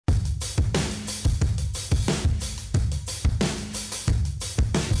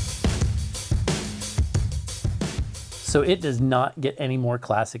So it does not get any more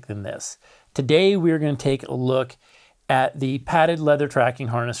classic than this. Today, we're going to take a look at the padded leather tracking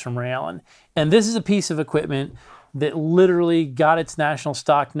harness from Ray Allen. And this is a piece of equipment that literally got its national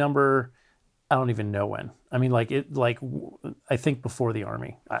stock number, I don't even know when. I mean, I think before the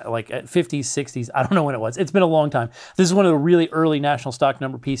Army, like at 50s, 60s, I don't know when it was. It's been a long time. This is one of the really early national stock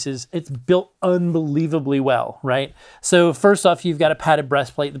number pieces. It's built unbelievably well, right? So first off, you've got a padded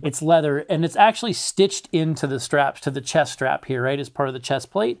breastplate. It's leather, and it's actually stitched into the straps, to the chest strap here, right, as part of the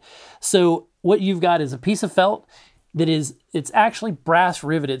chest plate. So what you've got is a piece of felt that it's actually brass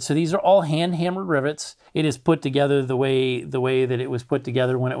riveted. So these are all hand hammered rivets. It is put together the way that it was put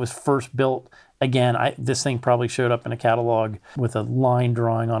together when it was first built. Again, this thing probably showed up in a catalog with a line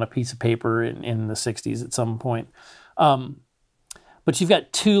drawing on a piece of paper in the 60s at some point. But you've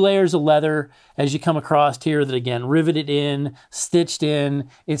got 2 layers of leather as you come across here that, again, riveted in, stitched in.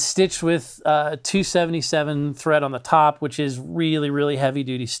 It's stitched with 277 thread on the top, which is really, really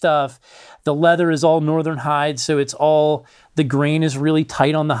heavy-duty stuff. The leather is all northern hide, so the grain is really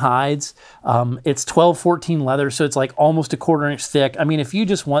tight on the hides. It's 12-14 leather, so it's like almost a 1/4 inch thick. I mean, if you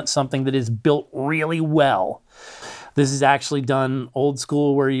just want something that is built really well, this is actually done old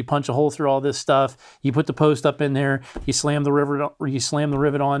school, where you punch a hole through all this stuff. You put the post up in there. You slam the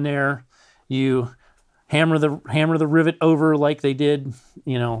rivet on there. You hammer the rivet over like they did,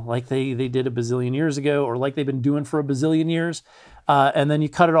 like they did a bazillion years ago, or like they've been doing for a bazillion years. And then you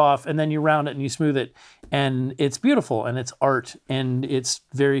cut it off, and then you round it and you smooth it. And it's beautiful, and it's art, and it's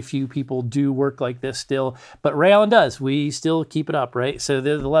very few people do work like this still. But Ray Allen does. We still keep it up, right? So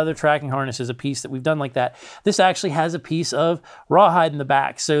the leather tracking harness is a piece that we've done like that. This actually has a piece of rawhide in the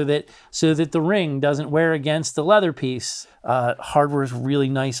back so that the ring doesn't wear against the leather piece. Hardware is really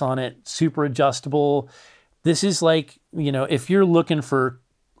nice on it, super adjustable. This is like, if you're looking for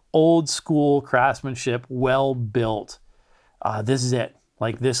old school craftsmanship, well built, this is it.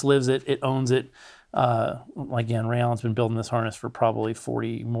 Like, this lives it. It owns it. Again, Ray Allen's been building this harness for probably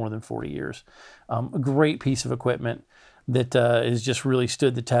more than 40 years. A great piece of equipment that has just really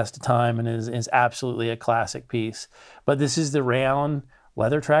stood the test of time and is absolutely a classic piece. But this is the Ray Allen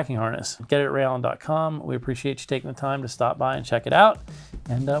leather tracking harness. Get it at rayallen.com. We appreciate you taking the time to stop by and check it out.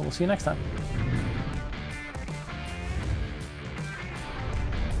 And we'll see you next time.